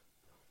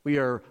We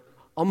are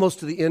almost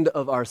to the end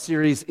of our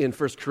series in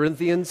 1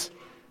 Corinthians,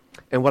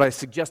 and what I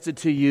suggested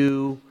to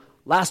you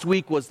last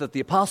week was that the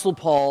Apostle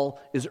Paul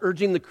is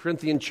urging the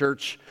Corinthian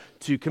church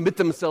to commit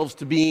themselves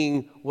to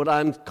being what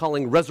I'm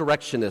calling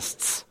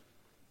resurrectionists.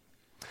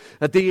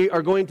 That they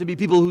are going to be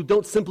people who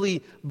don't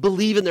simply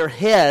believe in their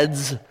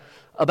heads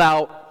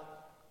about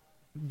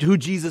who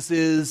Jesus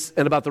is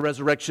and about the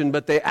resurrection,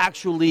 but they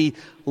actually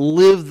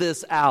live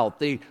this out.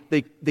 They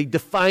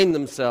define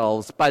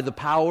themselves by the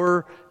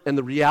power and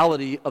the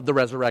reality of the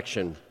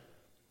resurrection.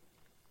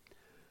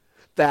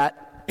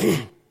 That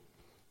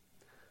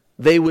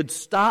they would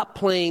stop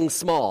playing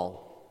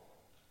small,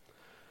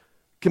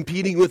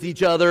 competing with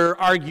each other,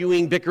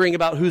 arguing, bickering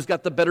about who's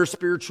got the better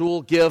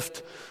spiritual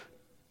gift,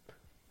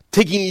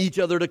 taking each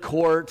other to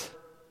court,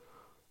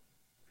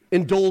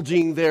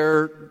 indulging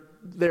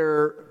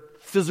their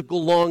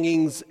physical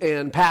longings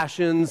and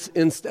passions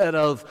instead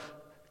of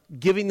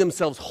giving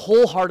themselves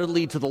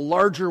wholeheartedly to the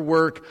larger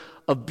work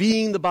of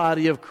being the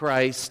body of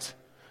Christ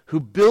who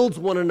builds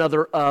one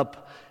another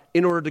up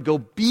in order to go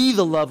be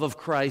the love of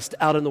Christ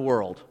out in the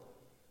world.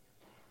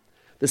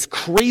 This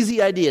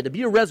crazy idea to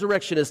be a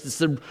resurrectionist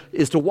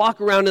is to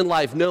walk around in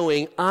life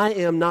knowing I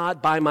am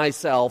not by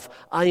myself.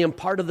 I am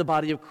part of the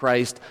body of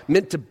Christ,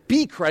 meant to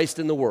be Christ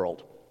in the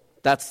world.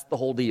 That's the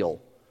whole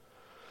deal.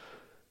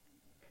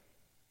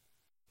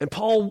 And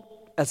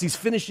Paul, as he's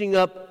finishing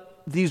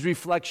up these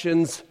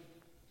reflections,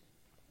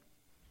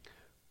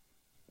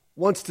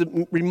 wants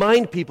to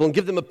remind people and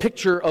give them a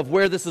picture of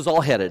where this is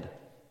all headed,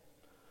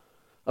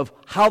 of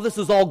how this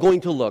is all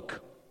going to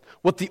look,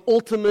 what the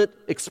ultimate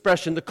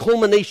expression, the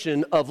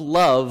culmination of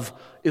love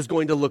is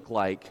going to look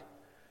like.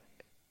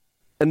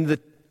 And the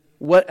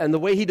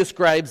way he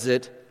describes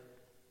it,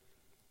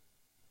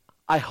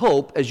 I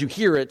hope, as you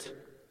hear it,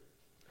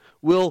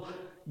 will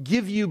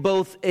give you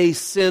both a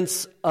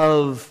sense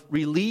of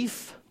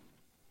relief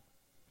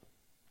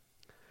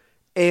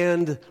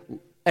and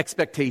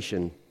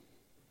expectation,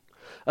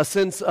 a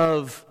sense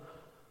of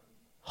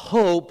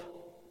hope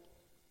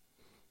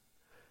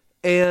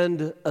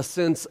and a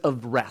sense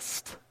of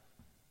rest.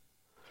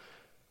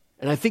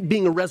 And I think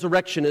being a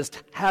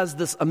resurrectionist has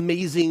this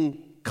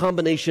amazing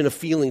combination of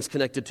feelings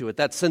connected to it.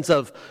 That sense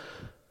of,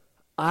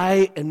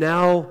 I am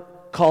now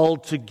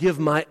called to give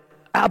my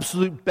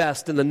absolute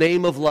best in the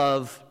name of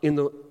love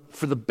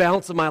for the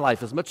balance of my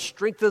life. As much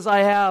strength as I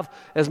have,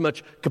 as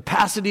much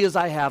capacity as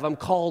I have, I'm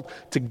called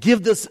to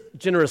give this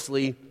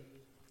generously,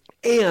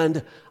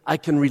 and I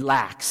can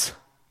relax.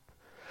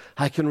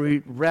 I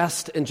can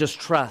rest and just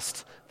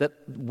trust that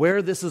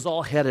where this is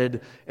all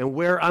headed and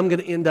where I'm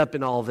going to end up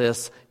in all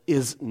this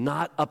is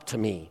not up to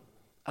me.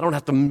 I don't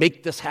have to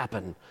make this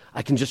happen.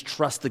 I can just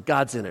trust that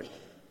God's in it.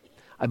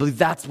 I believe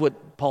that's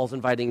what Paul's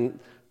inviting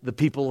the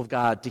people of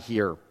God to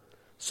hear.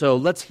 So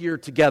let's hear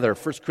together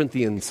 1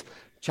 Corinthians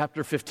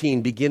chapter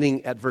 15,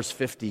 beginning at verse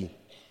 50.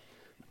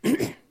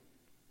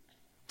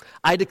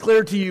 I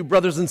declare to you,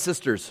 brothers and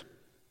sisters,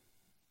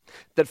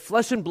 that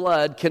flesh and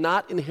blood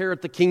cannot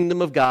inherit the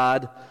kingdom of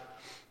God,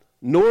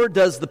 nor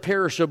does the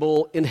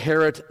perishable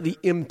inherit the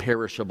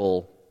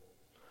imperishable.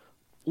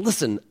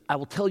 Listen, I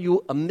will tell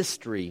you a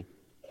mystery.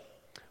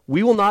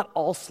 We will not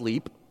all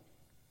sleep,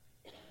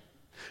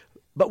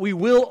 but we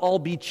will all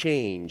be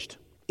changed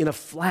in a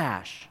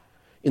flash,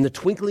 in the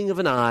twinkling of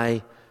an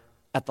eye,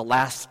 at the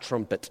last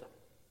trumpet.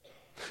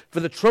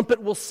 For the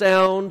trumpet will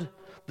sound,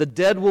 the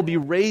dead will be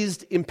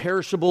raised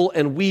imperishable,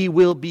 and we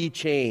will be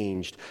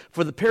changed.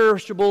 For the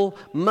perishable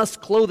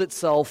must clothe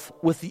itself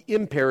with the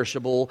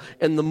imperishable,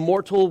 and the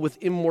mortal with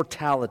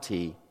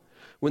immortality.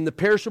 When the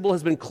perishable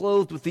has been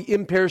clothed with the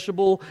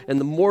imperishable, and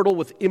the mortal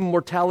with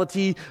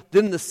immortality,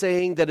 then the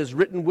saying that is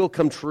written will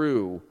come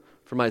true.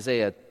 From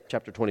Isaiah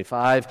chapter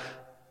 25,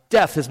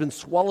 death has been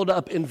swallowed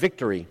up in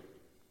victory.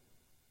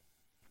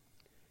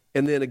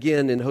 And then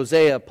again in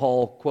Hosea,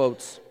 Paul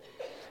quotes,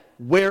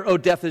 where, O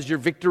death, is your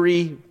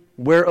victory?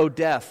 Where, O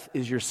death,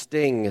 is your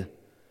sting?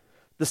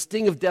 The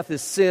sting of death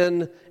is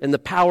sin, and the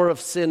power of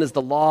sin is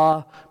the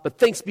law. But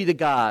thanks be to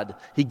God,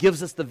 He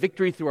gives us the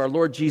victory through our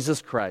Lord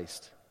Jesus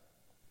Christ.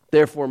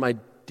 Therefore, my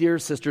dear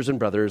sisters and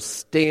brothers,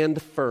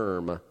 stand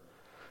firm.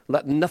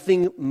 Let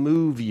nothing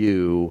move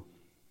you.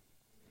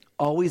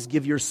 Always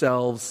give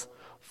yourselves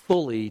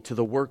fully to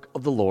the work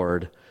of the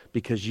Lord,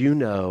 because you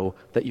know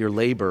that your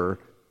labor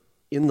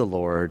in the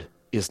Lord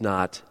is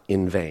not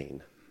in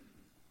vain.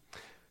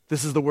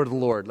 This is the word of the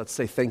Lord. Let's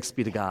say thanks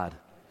be to God.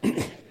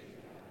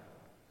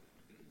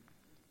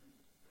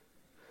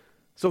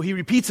 So he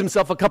repeats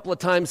himself a couple of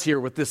times here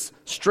with this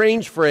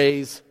strange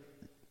phrase,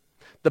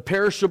 the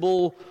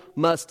perishable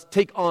must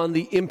take on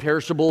the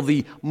imperishable,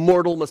 the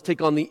mortal must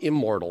take on the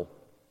immortal.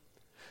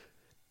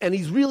 And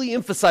he's really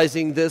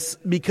emphasizing this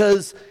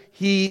because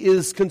he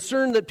is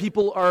concerned that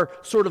people are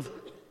sort of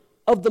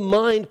the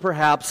mind,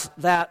 perhaps,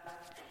 that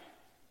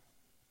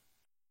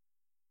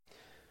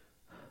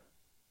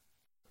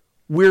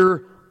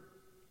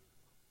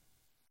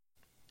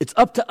it's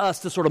up to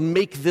us to sort of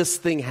make this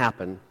thing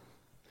happen.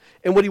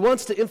 And what he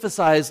wants to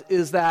emphasize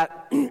is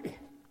that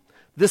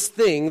this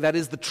thing, that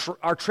is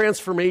our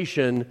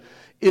transformation,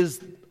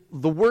 is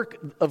the work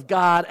of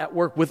God at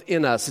work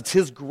within us. It's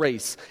His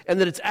grace, and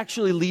that it's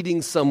actually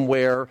leading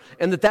somewhere,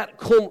 and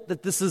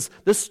that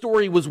this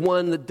story was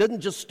one that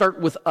doesn't just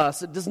start with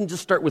us. It doesn't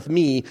just start with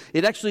me.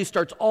 It actually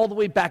starts all the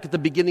way back at the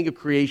beginning of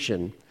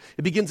creation.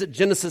 It begins at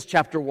Genesis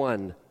chapter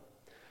 1.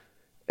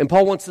 And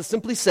Paul wants to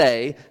simply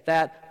say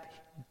that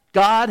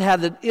God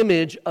had an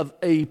image of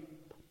a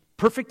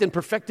perfect and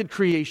perfected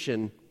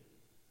creation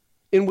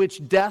in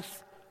which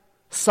death,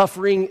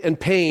 suffering, and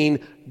pain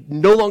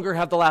no longer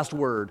have the last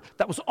word.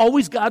 That was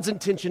always God's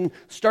intention,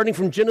 starting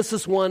from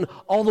Genesis 1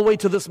 all the way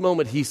to this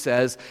moment, he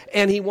says.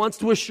 And he wants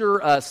to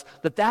assure us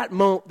that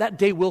that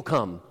day will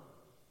come.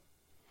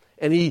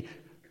 And he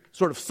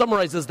sort of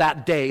summarizes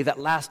that day, that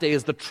last day,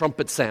 as the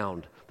trumpet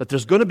sound. That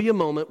there's going to be a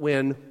moment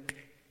when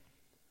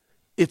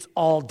it's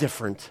all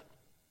different.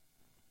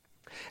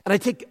 And I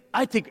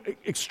take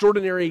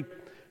extraordinary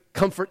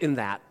comfort in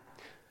that.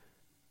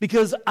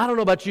 Because I don't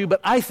know about you,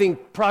 but I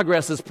think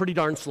progress is pretty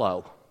darn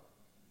slow.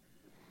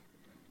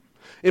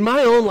 In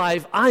my own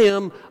life,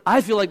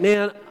 I feel like,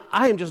 man,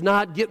 I am just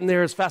not getting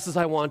there as fast as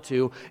I want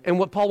to. And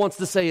what Paul wants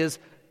to say is,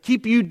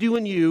 keep you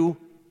doing you,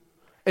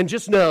 and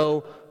just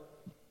know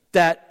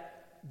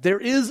that there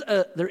is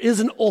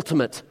an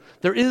ultimate.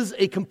 There is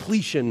a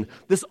completion.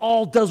 This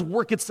all does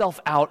work itself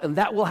out, and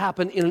that will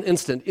happen in an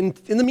instant.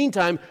 In the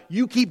meantime,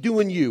 you keep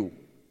doing you.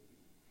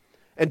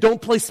 And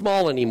don't play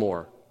small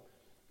anymore.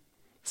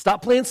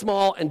 Stop playing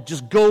small and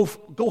just go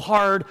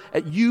hard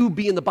at you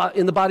being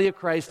in the body of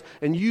Christ,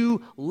 and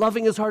you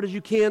loving as hard as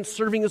you can,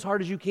 serving as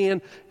hard as you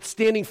can,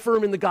 standing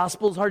firm in the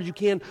gospel as hard as you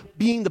can,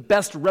 being the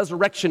best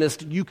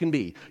resurrectionist you can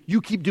be.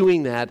 You keep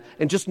doing that,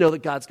 and just know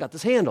that God's got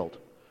this handled.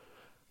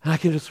 And I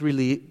can just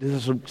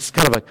just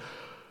kind of like,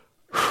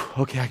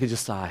 okay, I can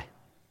just sigh.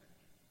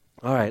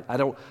 All right, I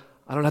don't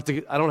have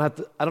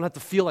to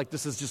feel like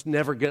this is just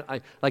never going.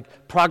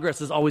 Like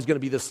progress is always going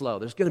to be this slow.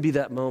 There's going to be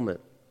that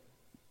moment.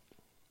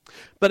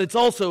 But it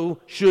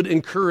also should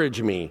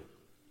encourage me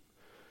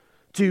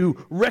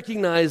to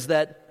recognize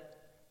that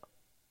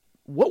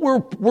what we're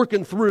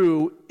working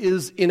through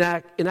is in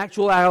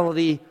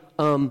actuality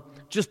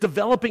just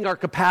developing our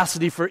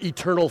capacity for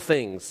eternal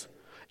things.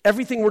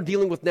 Everything we're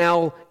dealing with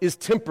now is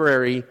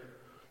temporary.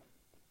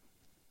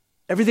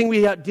 Everything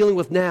we are dealing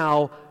with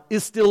now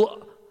is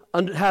still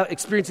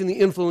experiencing the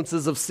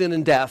influences of sin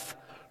and death,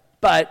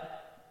 but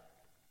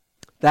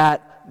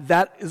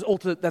that is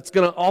ultimate. That's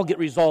going to all get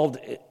resolved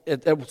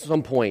at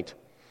some point.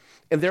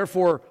 And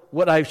therefore,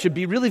 what I should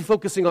be really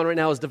focusing on right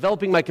now is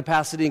developing my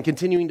capacity and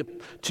continuing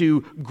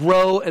to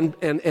grow and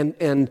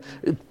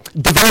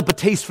develop a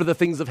taste for the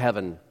things of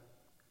heaven.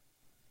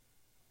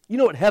 You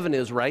know what heaven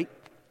is, right?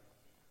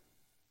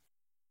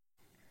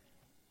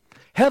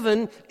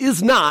 Heaven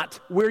is not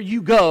where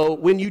you go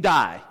when you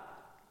die.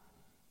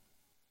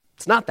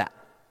 It's not that.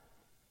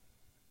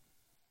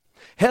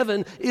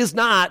 Heaven is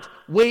not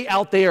way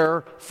out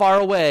there, far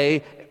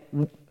away,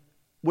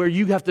 where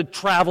you have to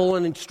travel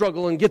and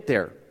struggle and get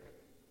there.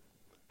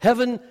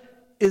 Heaven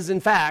is, in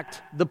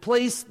fact, the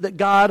place that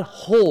God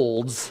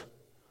holds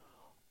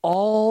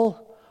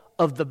all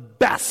of the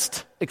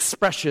best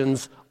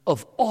expressions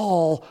of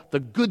all the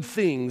good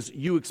things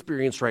you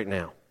experience right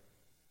now.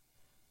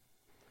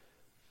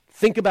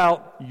 Think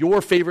about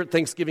your favorite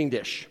Thanksgiving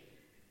dish.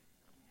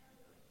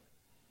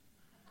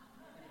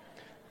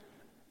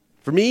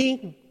 For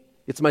me,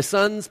 it's my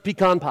son's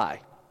pecan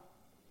pie.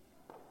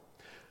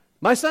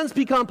 My son's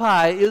pecan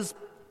pie is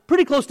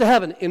pretty close to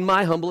heaven, in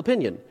my humble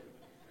opinion.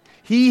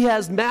 He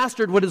has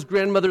mastered what his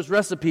grandmother's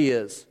recipe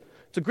is.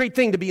 It's a great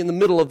thing to be in the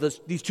middle of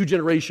these two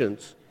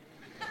generations.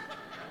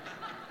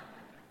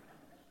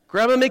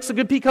 Grandma makes a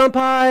good pecan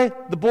pie,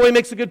 the boy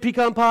makes a good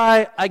pecan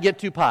pie, I get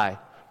 2 pie.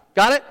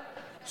 Got it?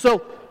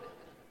 So,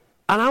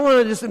 and I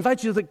want to just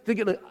invite you to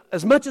think,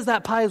 as much as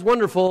that pie is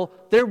wonderful,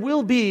 there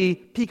will be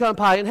pecan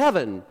pie in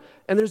heaven.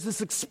 And there's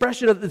this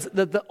expression of this,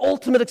 the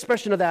ultimate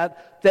expression of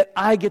that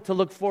I get to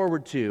look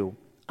forward to.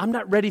 I'm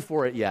not ready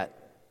for it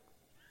yet.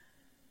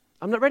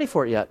 I'm not ready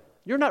for it yet.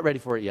 You're not ready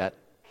for it yet.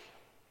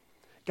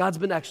 God's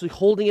been actually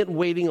holding it and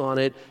waiting on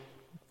it,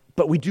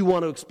 but we do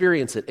want to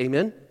experience it.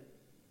 Amen?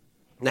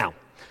 Now,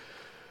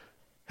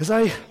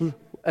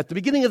 at the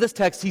beginning of this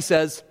text, he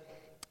says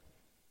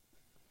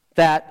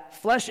that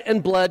flesh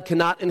and blood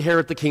cannot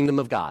inherit the kingdom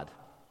of God.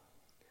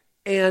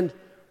 And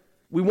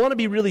we want to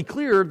be really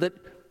clear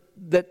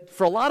that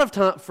for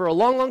a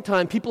long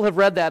time, people have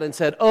read that and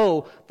said,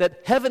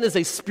 that heaven is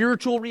a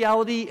spiritual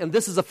reality and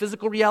this is a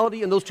physical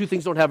reality, and those two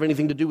things don't have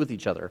anything to do with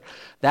each other.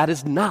 That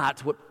is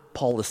not what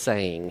Paul is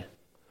saying.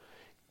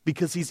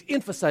 Because he's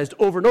emphasized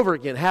over and over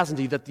again, hasn't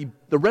he, that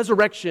the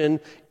resurrection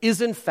is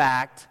in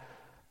fact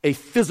a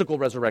physical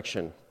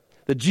resurrection.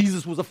 That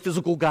Jesus was a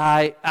physical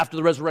guy after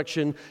the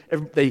resurrection.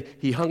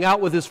 He hung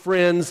out with his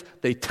friends.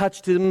 They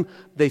touched him.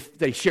 They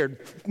shared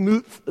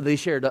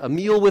a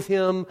meal with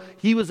him.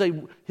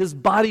 His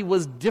body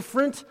was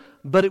different,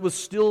 but it was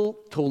still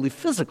totally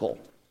physical.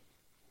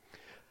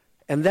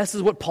 And this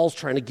is what Paul's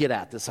trying to get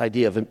at, this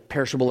idea of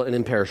perishable and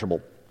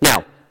imperishable.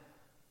 Now,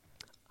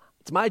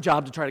 it's my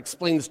job to try to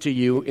explain this to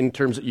you in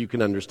terms that you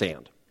can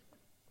understand.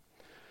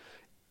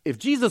 If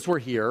Jesus were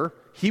here,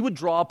 he would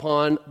draw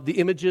upon the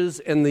images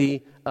and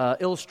the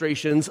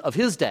illustrations of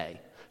his day.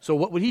 So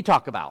what would he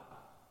talk about?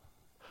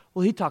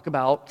 Well, he'd talk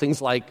about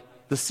things like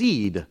the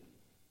seed.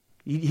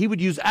 He would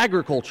use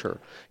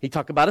agriculture. He'd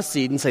talk about a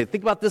seed and say,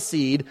 think about this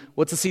seed.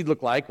 What's the seed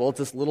look like? Well, it's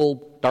this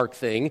little dark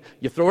thing.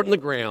 You throw it in the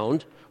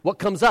ground. What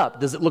comes up?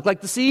 Does it look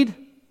like the seed?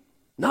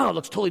 No, it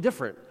looks totally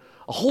different.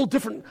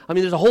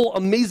 There's a whole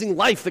amazing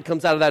life that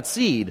comes out of that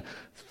seed.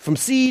 From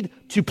seed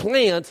to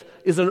plant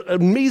is an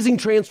amazing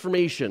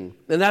transformation.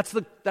 And that's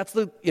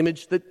the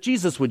image that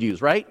Jesus would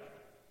use, right?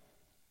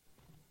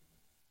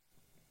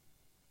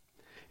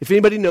 If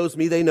anybody knows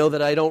me, they know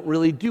that I don't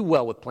really do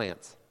well with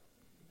plants.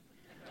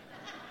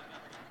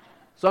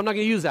 So I'm not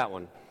going to use that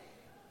one.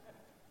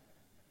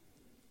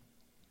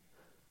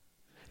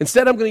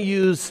 Instead, I'm going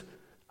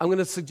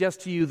to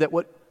suggest to you that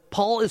what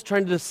Paul is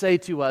trying to say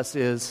to us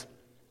is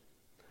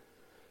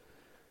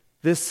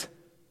this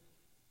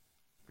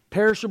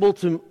perishable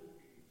to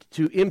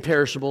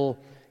imperishable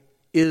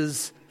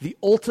is the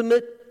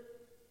ultimate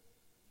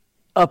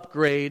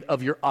upgrade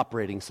of your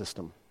operating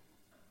system.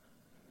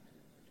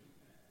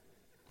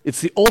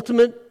 It's the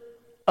ultimate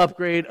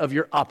upgrade of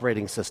your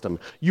operating system.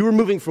 You are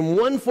moving from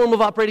one form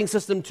of operating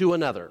system to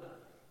another.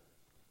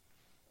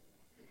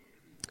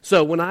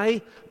 So when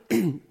I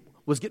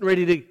was getting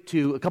ready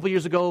to a couple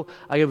years ago,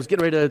 I was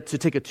getting ready to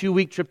take a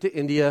 2-week trip to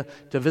India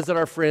to visit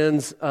our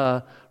friends,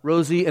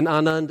 Rosie and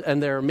Anand,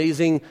 and their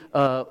amazing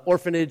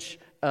orphanage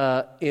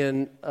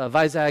in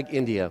Vizag,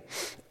 India.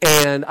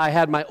 And I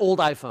had my old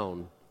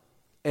iPhone.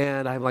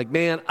 And I'm like,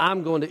 man,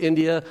 I'm going to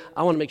India.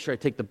 I want to make sure I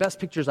take the best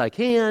pictures I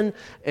can,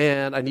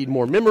 and I need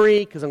more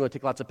memory because I'm going to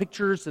take lots of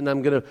pictures, and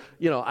I'm going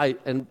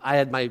to, I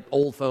had my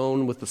old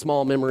phone with the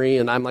small memory,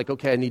 and I'm like,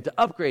 okay, I need to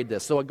upgrade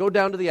this. So I go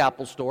down to the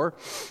Apple store,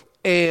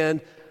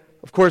 and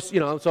of course, so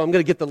I'm going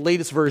to get the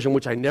latest version,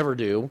 which I never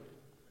do.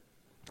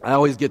 I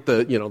always get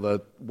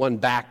the one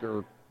back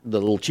or the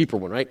little cheaper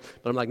one, right?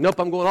 But I'm like, nope,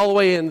 I'm going all the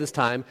way in this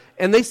time.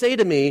 And they say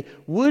to me,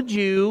 would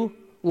you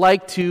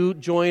like to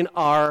join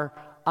our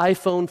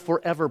iPhone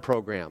Forever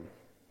program?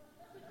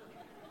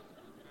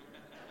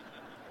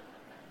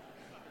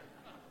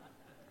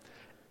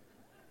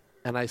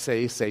 And I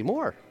say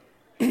more.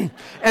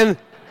 and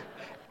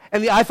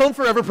the iPhone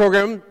Forever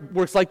program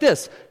works like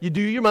this. You do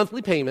your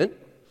monthly payment,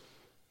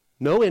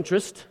 no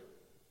interest,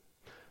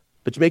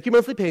 but you make your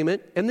monthly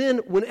payment, and then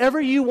whenever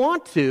you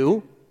want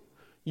to,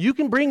 you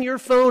can bring your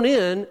phone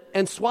in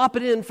and swap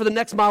it in for the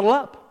next model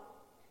up.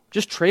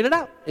 Just trade it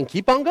out and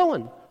keep on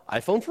going.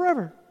 iPhone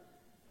Forever.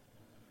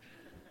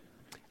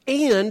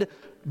 And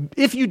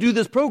if you do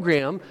this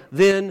program,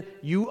 then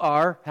you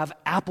have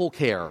Apple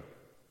Care,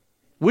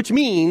 which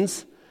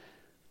means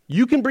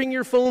you can bring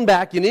your phone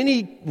back in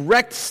any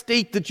wrecked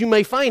state that you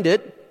may find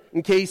it,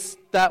 in case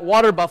that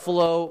water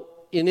buffalo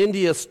in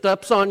India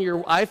steps on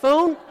your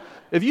iPhone.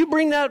 If you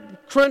bring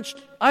that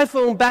crunched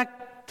iPhone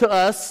back to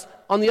us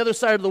on the other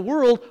side of the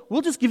world,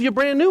 we'll just give you a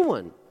brand new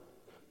one.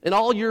 And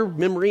all your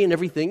memory and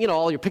everything,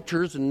 all your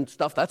pictures and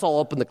stuff, that's all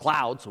up in the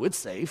cloud, so it's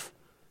safe.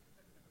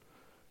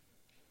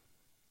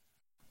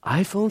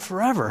 iPhone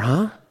Forever,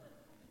 huh?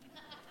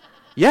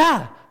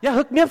 Yeah,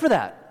 hook me up for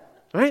that,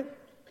 right?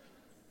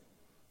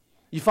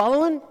 You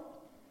following?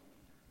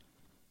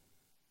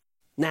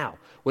 Now,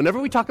 whenever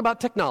we talk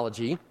about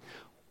technology,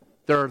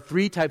 there are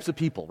 3 types of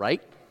people,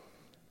 right?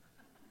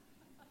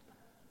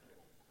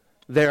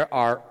 There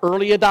are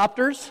early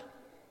adopters,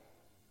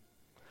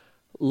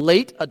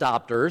 late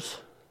adopters,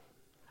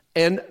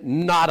 and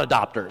not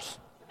adopters.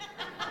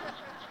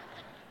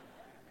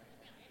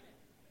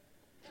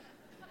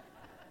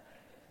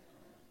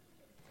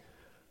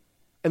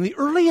 And the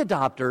early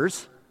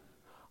adopters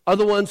are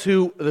the ones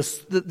who,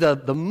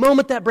 the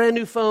moment that brand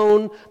new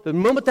phone, the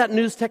moment that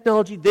news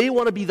technology, they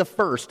want to be the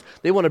first.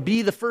 They want to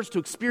be the first to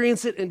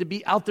experience it and to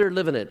be out there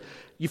living it.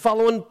 You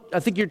following?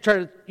 I think you're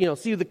trying to,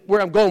 see where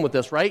I'm going with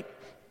this, right?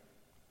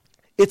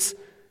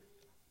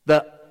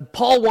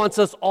 Paul wants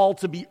us all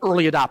to be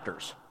early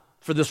adopters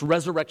for this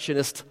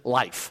resurrectionist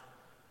life.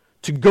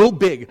 To go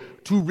big,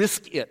 to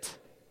risk it.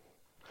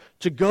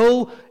 To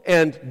go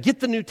and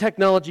get the new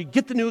technology,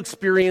 get the new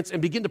experience,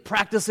 and begin to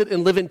practice it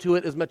and live into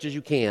it as much as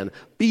you can.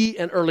 Be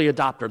an early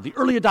adopter. The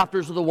early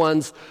adopters are the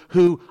ones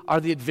who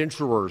are the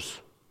adventurers.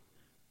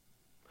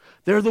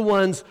 They're the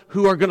ones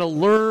who are going to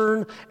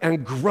learn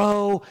and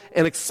grow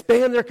and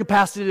expand their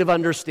capacity of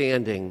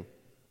understanding.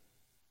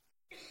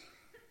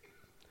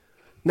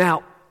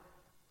 Now,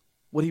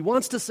 what he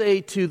wants to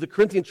say to the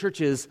Corinthian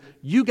church is,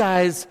 you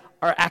guys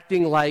are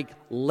acting like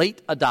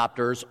late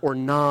adopters or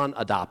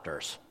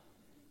non-adopters.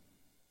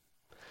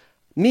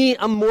 Me,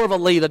 I'm more of a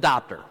late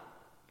adopter.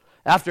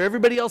 After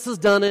everybody else has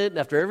done it,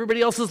 after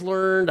everybody else has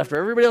learned, after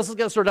everybody else has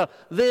got it sorted out,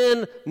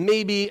 then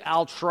maybe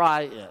I'll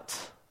try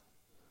it.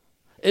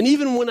 And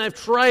even when I've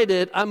tried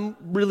it, I'm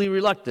really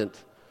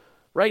reluctant.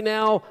 Right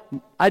now,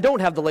 I don't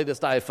have the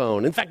latest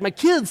iPhone. In fact, my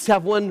kids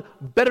have one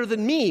better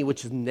than me,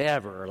 which is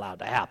never allowed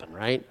to happen,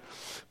 right?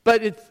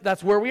 But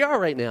that's where we are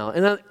right now.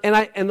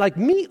 And like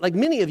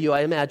many of you,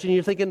 I imagine,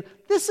 you're thinking,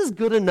 this is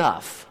good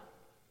enough.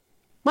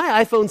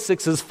 My iPhone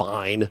 6 is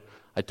fine.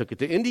 I took it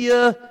to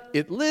India.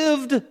 It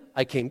lived.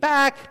 I came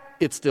back.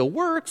 It still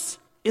works.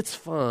 It's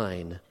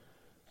fine.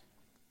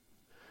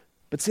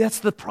 But see, that's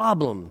the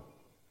problem.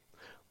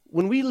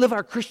 When we live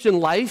our Christian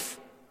life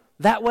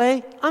that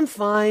way, I'm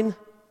fine.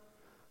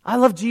 I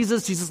love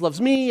Jesus. Jesus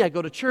loves me. I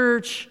go to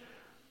church.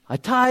 I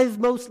tithe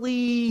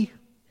mostly.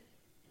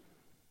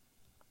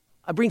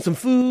 I bring some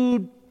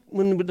food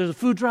when there's a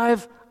food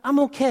drive. I'm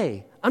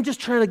okay. I'm just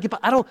trying to get by.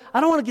 I don't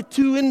want to get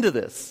too into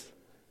this.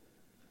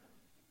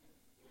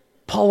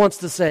 Paul wants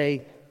to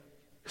say,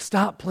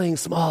 stop playing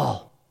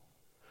small.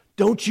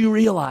 Don't you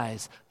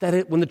realize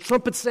that when the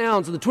trumpet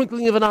sounds in the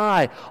twinkling of an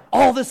eye,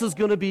 all this is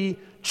going to be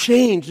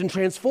changed and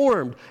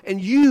transformed. And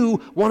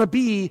you want to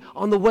be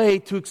on the way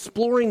to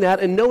exploring that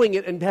and knowing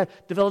it and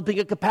developing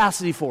a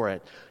capacity for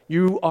it.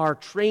 You are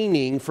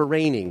training for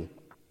reigning.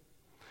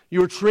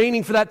 You are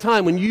training for that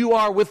time when you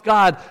are with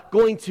God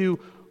going to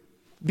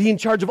be in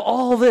charge of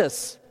all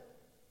this,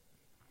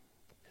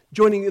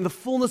 joining in the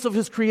fullness of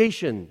His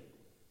creation.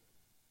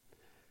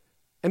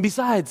 And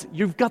besides,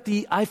 you've got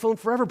the iPhone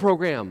Forever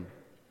program.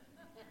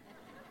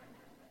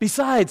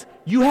 Besides,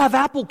 you have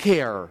Apple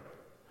Care.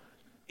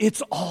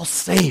 It's all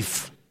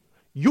safe.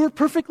 You're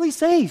perfectly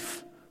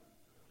safe.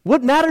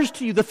 What matters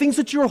to you, the things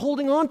that you're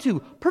holding on to,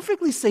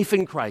 perfectly safe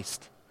in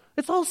Christ.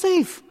 It's all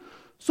safe.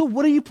 So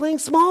what are you playing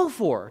small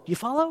for? Do you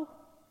follow?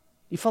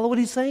 You follow what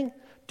he's saying?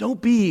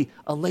 Don't be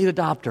a late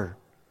adopter.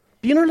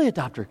 Be an early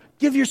adopter.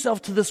 Give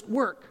yourself to this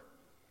work.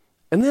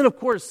 And then, of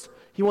course,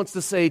 he wants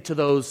to say to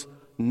those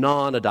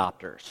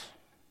non-adopters,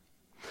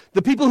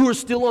 the people who are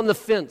still on the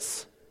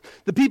fence,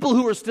 the people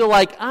who are still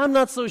like, I'm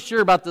not so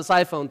sure about this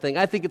iPhone thing.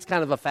 I think it's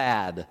kind of a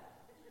fad.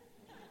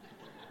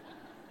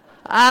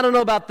 I don't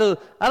know about the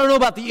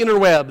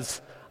interwebs.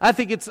 I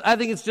think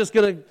it's just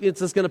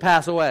gonna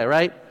pass away,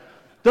 right?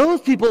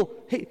 Those people,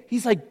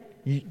 he's like,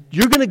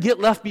 you're going to get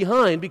left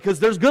behind because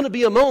there's going to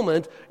be a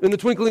moment in the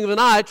twinkling of an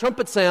eye,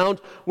 trumpet sound,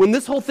 when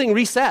this whole thing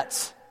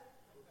resets.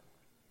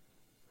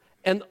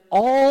 And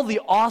all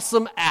the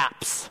awesome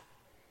apps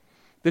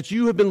that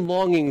you have been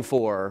longing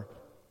for,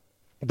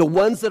 the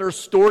ones that are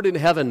stored in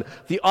heaven,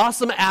 the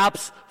awesome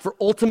apps for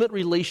ultimate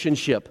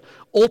relationship,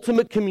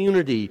 ultimate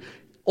community,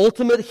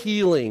 ultimate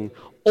healing,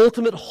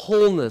 ultimate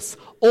wholeness,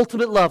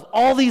 ultimate love,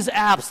 all these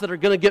apps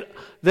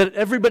that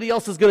everybody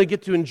else is going to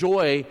get to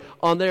enjoy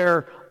on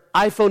their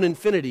iPhone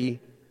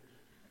Infinity,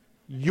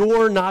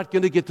 you're not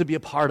going to get to be a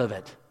part of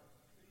it.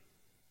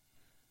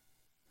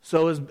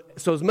 So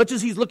as much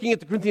as he's looking at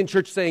the Corinthian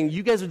church saying,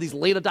 you guys are these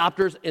late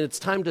adopters and it's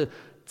time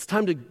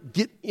to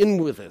get in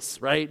with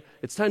this, right?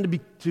 It's time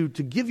to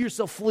give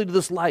yourself fully to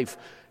this life.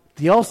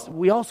 We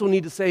also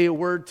need to say a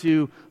word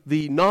to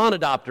the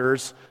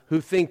non-adopters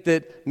who think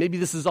that maybe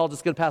this is all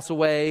just going to pass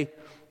away.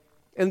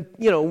 And,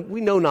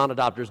 we know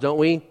non-adopters, don't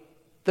we?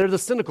 They're the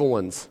cynical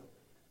ones.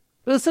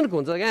 They're the cynical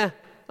ones. Like, I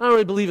don't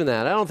really believe in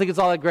that. I don't think it's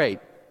all that great.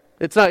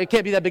 It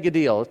can't be that big a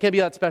deal. It can't be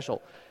that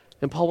special.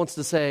 And Paul wants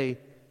to say,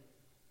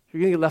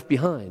 you're going to get left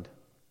behind.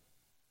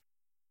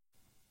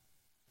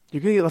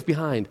 You're going to get left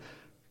behind.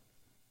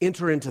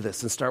 Enter into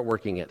this and start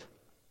working it.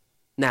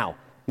 Now,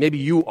 maybe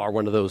you are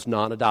one of those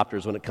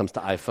non-adopters when it comes to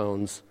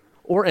iPhones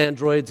or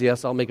Androids.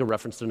 Yes, I'll make a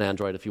reference to an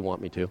Android if you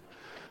want me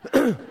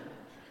to.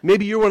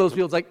 Maybe you're one of those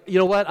people that's like, you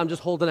know what, I'm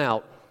just holding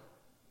out.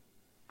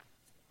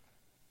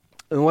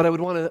 And what I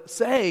would want to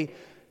say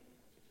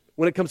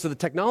when it comes to the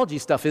technology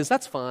stuff is,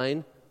 that's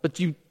fine, but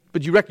you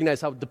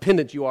recognize how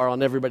dependent you are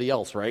on everybody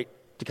else, right?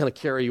 To kind of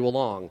carry you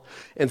along.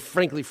 And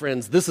frankly,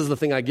 friends, this is the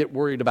thing I get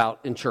worried about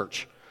in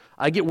church.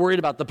 I get worried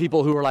about the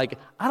people who are like,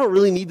 I don't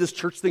really need this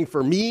church thing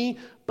for me,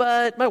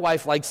 but my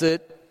wife likes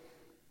it,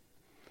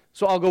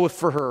 so I'll go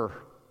for her.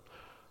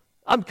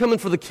 I'm coming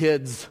for the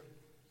kids.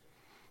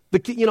 I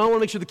want to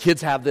make sure the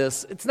kids have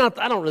this. I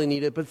don't really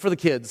need it, but for the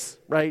kids,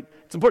 right?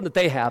 It's important that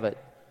they have it.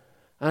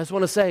 And I just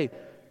want to say,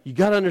 you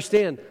got to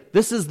understand,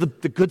 this is the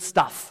good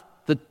stuff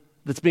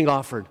that's being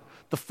offered.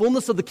 The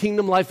fullness of the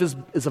kingdom life is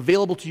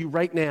available to you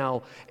right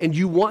now, and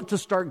you want to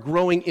start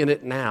growing in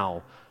it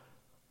now.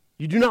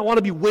 You do not want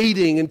to be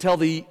waiting until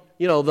the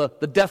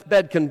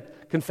deathbed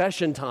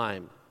confession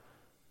time.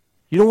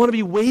 You don't want to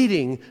be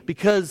waiting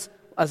because,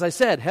 as I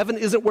said, heaven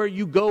isn't where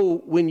you go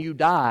when you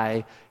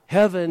die.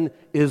 Heaven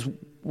is,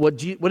 what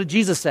did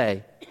Jesus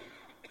say?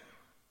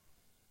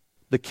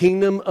 The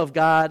kingdom of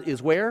God is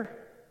where?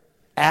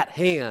 At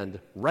hand,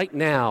 right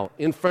now,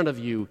 in front of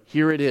you.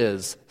 Here it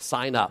is.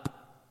 Sign up.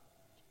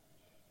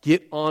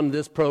 Get on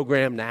this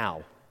program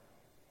now.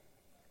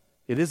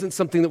 It isn't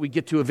something that we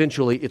get to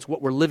eventually. It's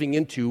what we're living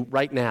into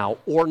right now,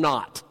 or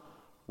not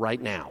right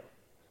now.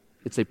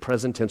 It's a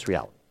present tense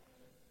reality.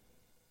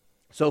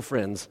 So,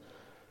 friends,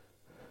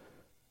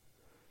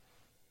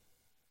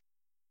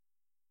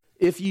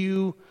 if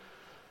you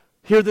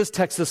hear this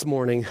text this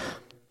morning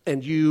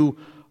and you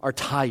are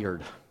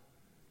tired,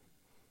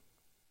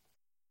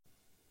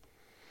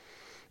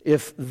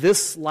 if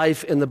this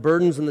life and the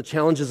burdens and the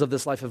challenges of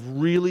this life have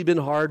really been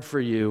hard for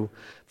you,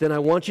 then I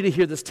want you to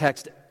hear this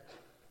text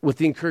with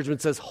the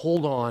encouragement that says,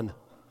 hold on.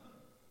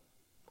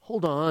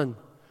 Hold on.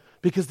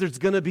 Because there's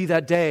going to be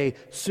that day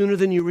sooner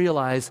than you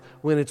realize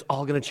when it's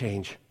all going to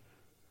change.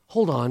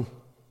 Hold on.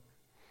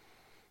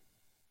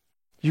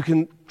 You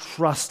can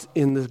trust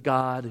in the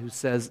God who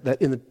says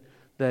that in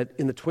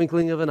the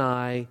twinkling of an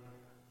eye,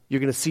 you're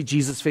going to see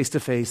Jesus face to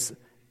face,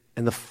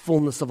 and the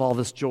fullness of all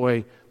this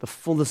joy, the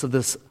fullness of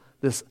this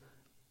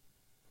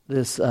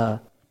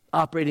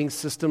operating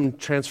system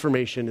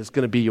transformation is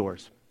going to be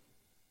yours.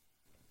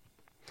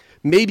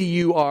 Maybe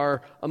you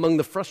are among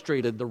the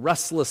frustrated, the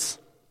restless,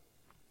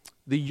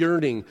 the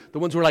yearning, the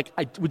ones who are like,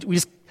 I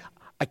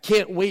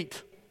can't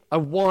wait. I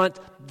want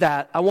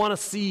that. I want to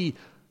see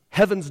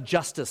heaven's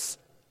justice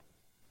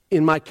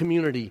in my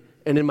community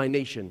and in my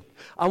nation.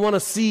 I want to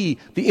see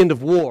the end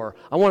of war.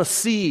 I want to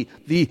see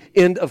the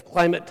end of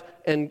climate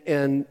and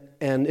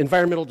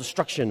environmental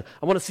destruction.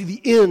 I want to see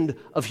the end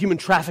of human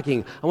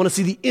trafficking. I want to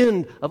see the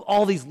end of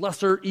all these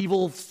lesser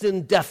evil,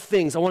 sin, death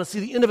things. I want to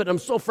see the end of it. I'm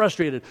so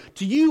frustrated.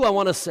 To you, I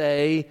want to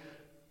say,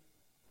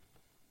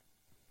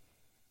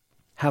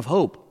 have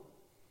hope.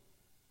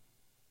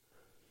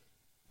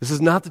 This is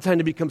not the time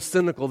to become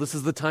cynical. This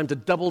is the time to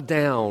double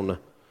down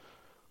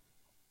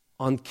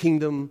on the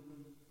kingdom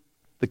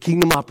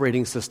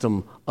operating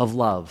system of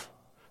love,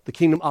 the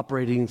kingdom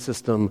operating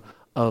system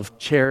of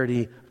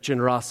charity,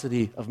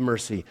 generosity, of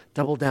mercy.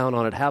 Double down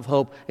on it, have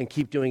hope, and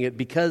keep doing it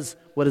because,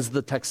 what does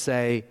the text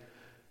say?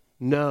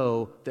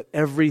 Know that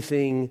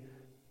everything,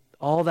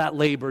 all that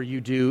labor you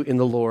do in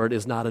the Lord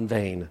is not in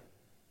vain.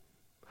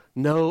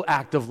 No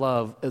act of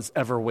love is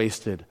ever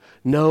wasted.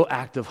 No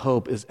act of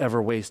hope is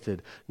ever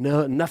wasted.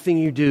 No, nothing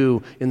you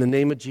do in the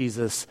name of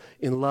Jesus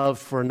in love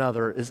for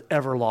another is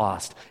ever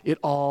lost. It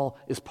all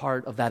is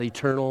part of that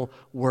eternal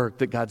work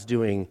that God's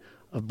doing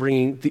of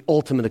bringing the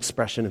ultimate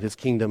expression of his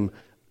kingdom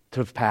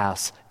to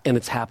pass, and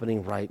it's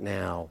happening right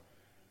now.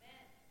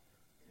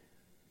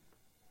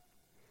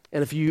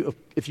 And if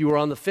you are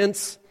on the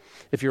fence,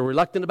 if you're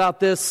reluctant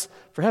about this,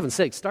 for heaven's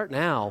sake, start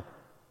now.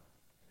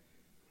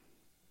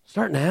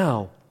 Start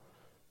now.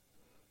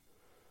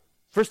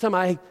 First time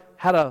I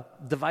had a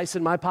device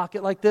in my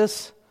pocket like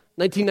this,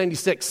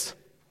 1996. It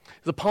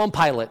was a Palm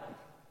Pilot.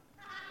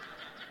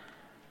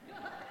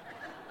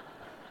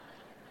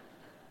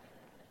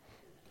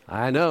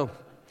 I know.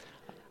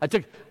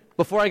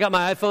 Before I got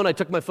my iPhone, I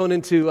took my phone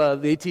into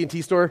the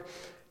AT&T store,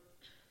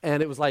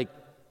 and it was like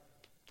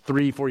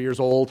 3-4 years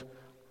old.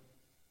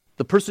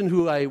 The person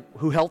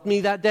who helped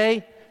me that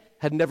day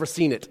had never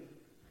seen it.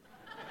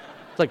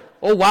 It's like,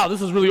 oh wow,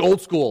 this is really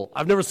old school.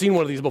 I've never seen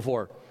one of these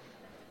before.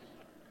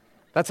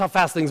 That's how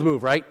fast things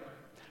move, right?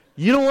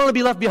 You don't want to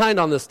be left behind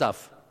on this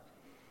stuff.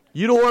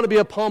 You don't want to be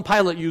a Palm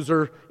Pilot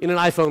user in an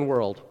iPhone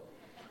world.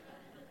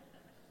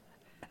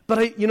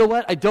 But you know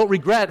what? I don't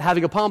regret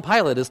having a Palm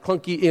Pilot, as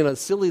clunky and as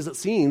silly as it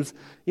seems.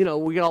 We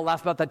can all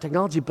laugh about that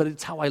technology, but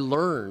it's how I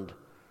learned.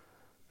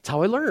 It's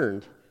how I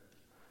learned.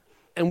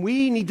 And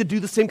we need to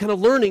do the same kind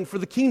of learning for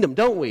the kingdom,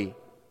 don't we?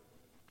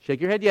 Shake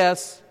your head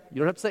yes. You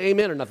don't have to say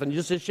amen or nothing.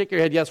 You just shake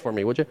your head yes for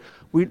me, would you?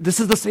 This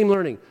is the same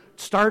learning.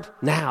 Start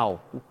now.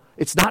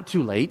 It's not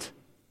too late.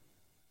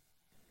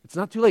 It's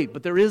not too late,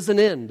 but there is an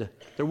end.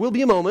 There will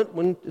be a moment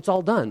when it's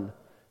all done.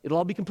 It'll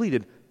all be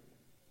completed.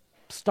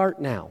 Start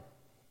now.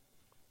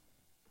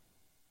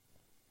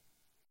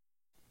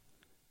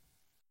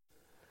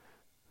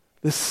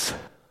 This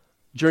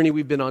journey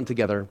we've been on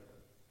together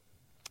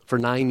for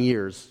 9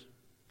 years,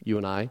 you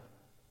and I,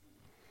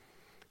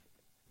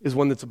 is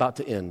one that's about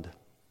to end.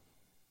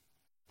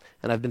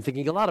 And I've been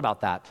thinking a lot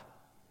about that.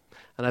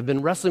 And I've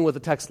been wrestling with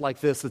a text like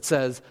this that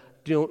says,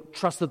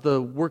 trust that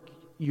the work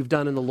you've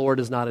done in the Lord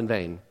is not in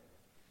vain.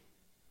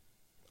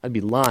 I'd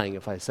be lying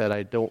if I said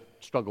I don't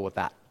struggle with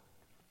that.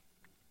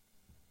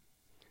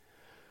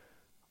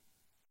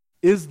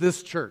 Is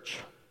this church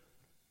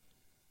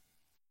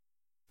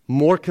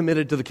more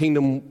committed to the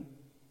kingdom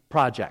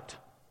project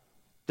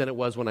than it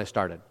was when I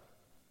started?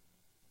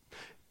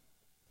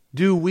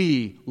 Do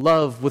we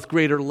love with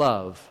greater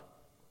love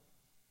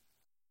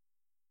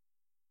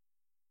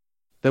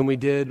than we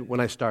did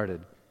when I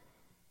started?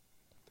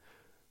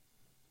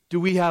 Do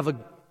we have a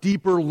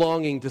deeper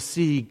longing to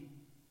see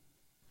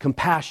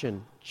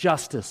compassion,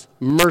 justice,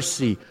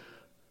 mercy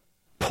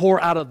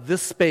pour out of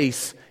this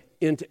space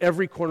into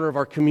every corner of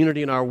our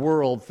community and our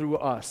world through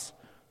us?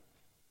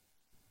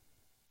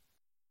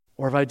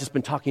 Or have I just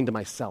been talking to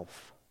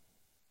myself?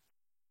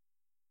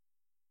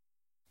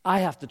 I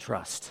have to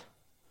trust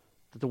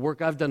that the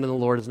work I've done in the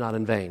Lord is not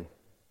in vain.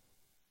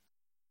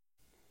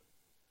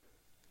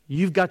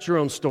 You've got your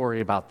own story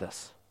about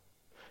this.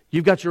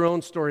 You've got your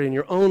own story in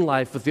your own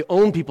life with the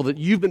own people that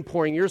you've been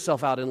pouring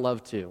yourself out in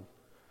love to,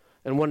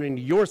 and wondering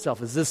to yourself,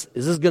 has this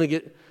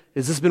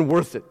been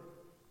worth it?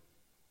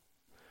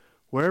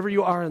 Wherever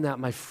you are in that,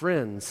 my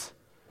friends,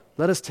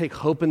 let us take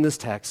hope in this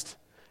text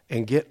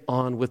and get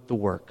on with the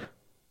work.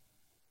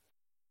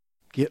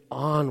 Get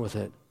on with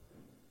it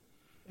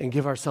and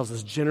give ourselves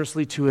as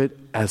generously to it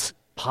as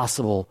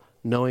possible,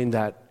 knowing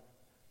that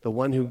the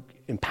one who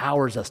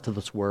empowers us to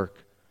this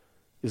work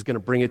is going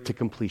to bring it to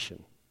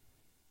completion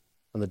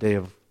on the day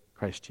of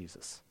Christ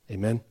Jesus.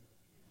 Amen?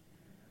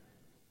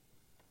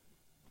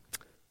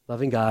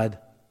 Loving God,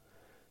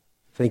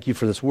 thank you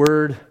for this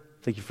word.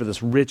 Thank you for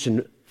this rich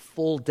and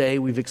full day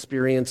we've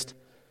experienced.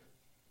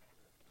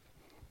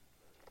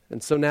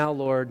 And so now,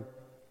 Lord,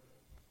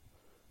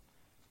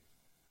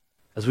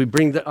 as we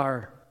bring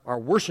our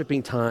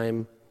worshiping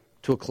time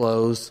to a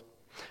close,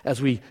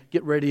 as we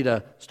get ready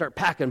to start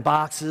packing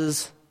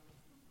boxes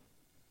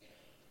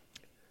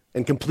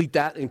and complete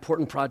that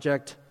important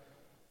project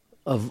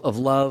of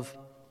love,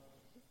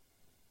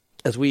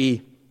 as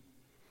we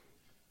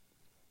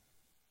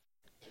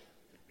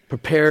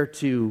prepare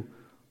to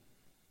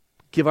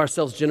give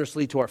ourselves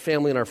generously to our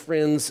family and our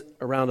friends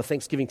around a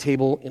Thanksgiving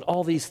table, in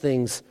all these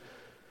things,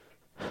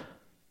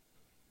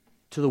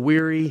 to the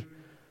weary,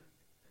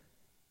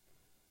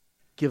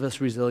 give us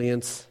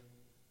resilience.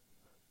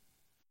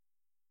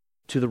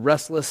 To the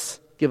restless,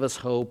 give us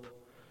hope.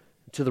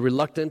 To the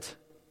reluctant,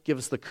 give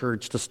us the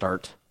courage to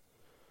start.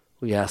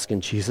 We ask in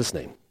Jesus'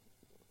 name.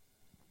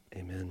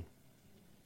 Amen.